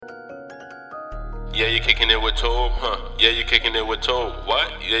Yeah, you're kicking it with Tobe, huh? Yeah, you're kicking it with Tobe.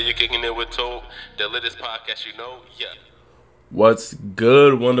 What? Yeah, you're kicking it with Tobe. The latest podcast, you know? Yeah. What's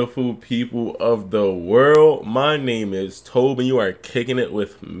good, wonderful people of the world? My name is Tobe, and you are kicking it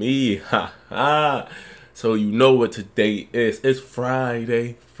with me. Ha ha. So you know what today is. It's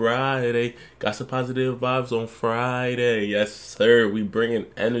Friday. Friday. Got some positive vibes on Friday. Yes, sir. We bringing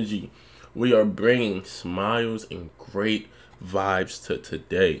energy. We are bringing smiles and great vibes to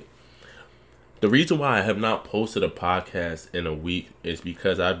today. The reason why I have not posted a podcast in a week is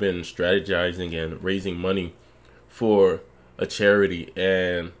because I've been strategizing and raising money for a charity.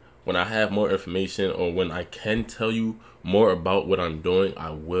 And when I have more information or when I can tell you more about what I'm doing,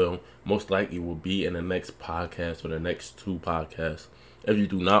 I will. Most likely will be in the next podcast or the next two podcasts. If you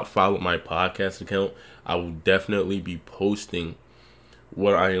do not follow my podcast account, I will definitely be posting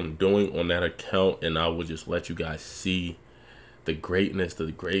what I am doing on that account, and I will just let you guys see the greatness,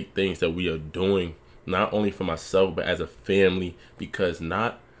 the great things that we are doing, not only for myself but as a family. Because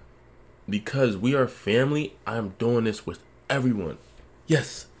we are family, I'm doing this with everyone.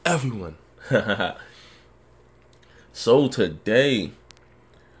 Yes, everyone. So today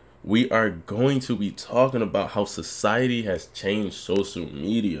we are going to be talking about how society has changed social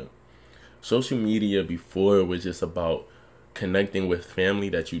media. Social media before was just about connecting with family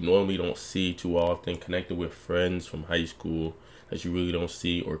that you normally don't see too often, connecting with friends from high school that you really don't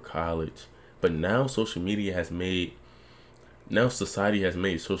see, or college. But now society has made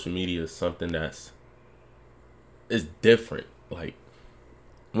social media something is different. Like,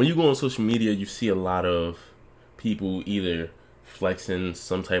 when you go on social media, you see a lot of people either flexing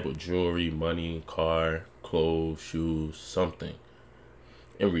some type of jewelry, money, car, clothes, shoes, something.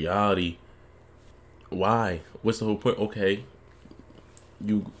 In reality, why? What's the whole point? Okay,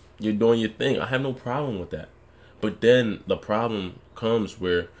 you're doing your thing. I have no problem with that. But then the problem comes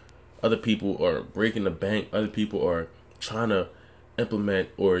where other people are breaking the bank. Other people are trying to implement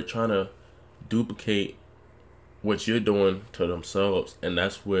or trying to duplicate what you're doing to themselves. And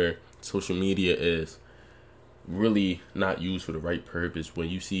that's where social media is really not used for the right purpose. When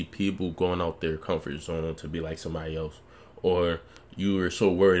you see people going out their comfort zone to be like somebody else, or you are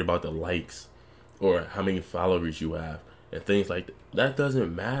so worried about the likes or how many followers you have and things like that. That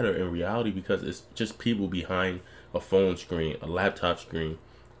doesn't matter in reality, because it's just people behind a phone screen, a laptop screen,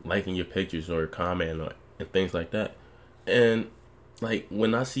 liking your pictures or commenting and things like that. And like,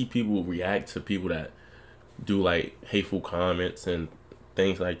 when I see people react to people that do like hateful comments and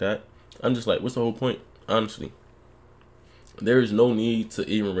things like that, I'm just like, what's the whole point? Honestly, there is no need to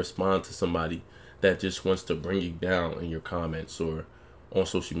even respond to somebody that just wants to bring you down in your comments or on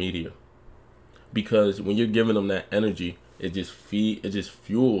social media. Because when you're giving them that energy, it just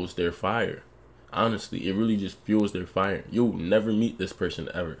fuels their fire. Honestly, it really just fuels their fire. You'll never meet this person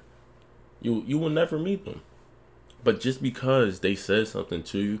ever. You will never meet them. But just because they said something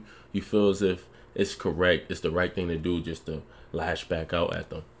to you, you feel as if it's correct, it's the right thing to do, just to lash back out at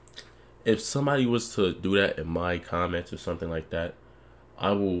them. If somebody was to do that in my comments or something like that,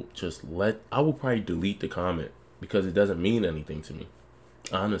 I will probably delete the comment, because it doesn't mean anything to me.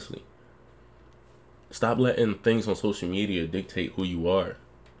 Honestly. Stop letting things on social media dictate who you are,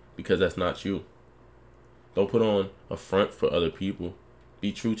 because that's not you. Don't put on a front for other people.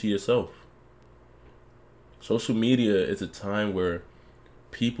 Be true to yourself. Social media is a time where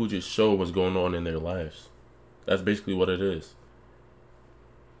people just show what's going on in their lives. That's basically what it is.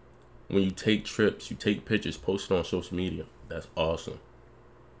 When you take trips, you take pictures, post it on social media. That's awesome.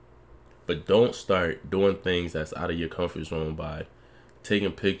 But don't start doing things that's out of your comfort zone by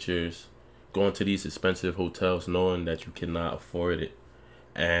taking pictures, going to these expensive hotels knowing that you cannot afford it,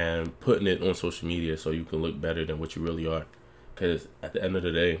 and putting it on social media so you can look better than what you really are. Because at the end of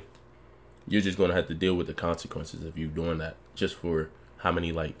the day, you're just going to have to deal with the consequences of you doing that just for how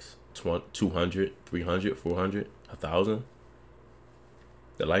many likes? 200, 300, 400, 1,000?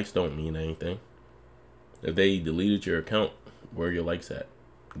 The likes don't mean anything. If they deleted your account, where are your likes at?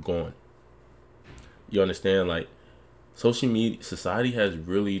 Gone. You understand? Like, social media, society has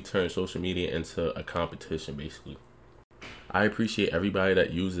really turned social media into a competition, basically. I appreciate everybody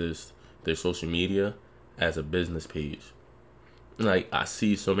that uses their social media as a business page. Like, I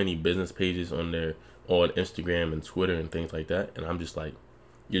see so many business pages on Instagram and Twitter and things like that, and I'm just like,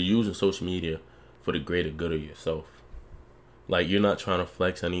 you're using social media for the greater good of yourself. Like, you're not trying to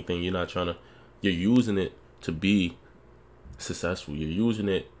flex anything. You're using it to be successful. You're using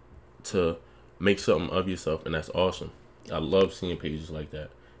it to make something of yourself, and that's awesome. I love seeing pages like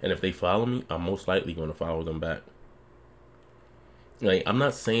that. And if they follow me, I'm most likely going to follow them back. Like, I'm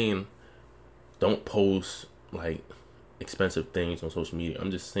not saying don't post, like, expensive things on social media.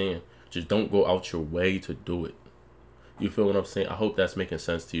 I'm just saying, just don't go out your way to do it. You feel what I'm saying? I hope that's making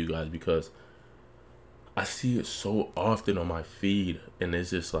sense to you guys, because I see it so often on my feed, and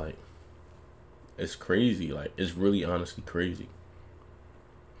it's just like, it's crazy. Like, it's really honestly crazy.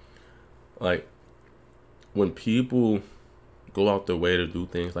 Like, when people go out their way to do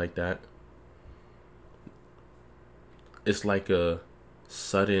things like that, it's like a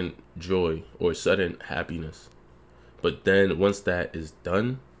sudden joy or sudden happiness. But then once that is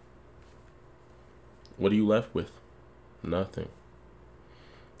done, what are you left with? Nothing.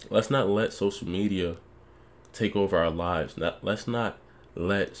 Let's not let social media take over our lives. Let's not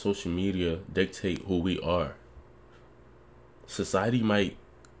let social media dictate who we are. Society might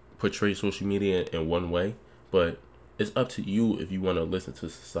portray social media in one way, but it's up to you if you want to listen to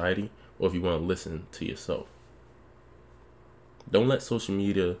society or if you want to listen to yourself. Don't let social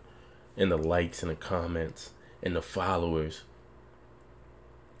media and the likes and the comments and the followers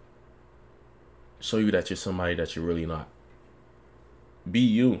show you that you're somebody that you're really not. Be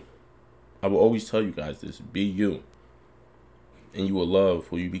you. I will always tell you guys this. Be you. And you will love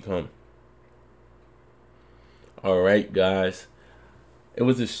who you become. Alright, guys. It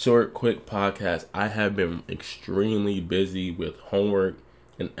was a short, quick podcast. I have been extremely busy with homework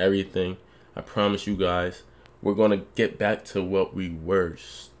and everything. I promise you guys, we're going to get back to what we were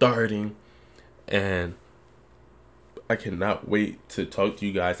starting. And I cannot wait to talk to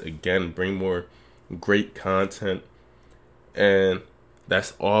you guys again, bring more great content. And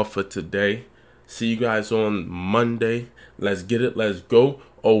that's all for today. See you guys on Monday. Let's get it. Let's go.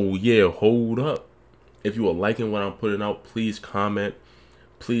 Oh, yeah. Hold up. If you are liking what I'm putting out, please comment.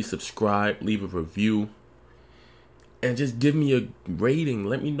 Please subscribe. Leave a review. And just give me a rating.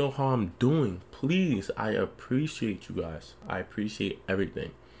 Let me know how I'm doing. Please. I appreciate you guys. I appreciate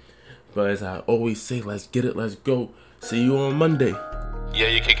everything. But as I always say, let's get it. Let's go. See you on Monday. Yeah,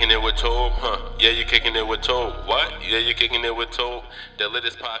 you kicking it with Tobe, huh? Yeah, you kicking it with Tobe. What? Yeah, you kicking it with Tobe. The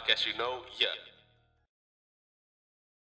latest podcast, you know? Yeah.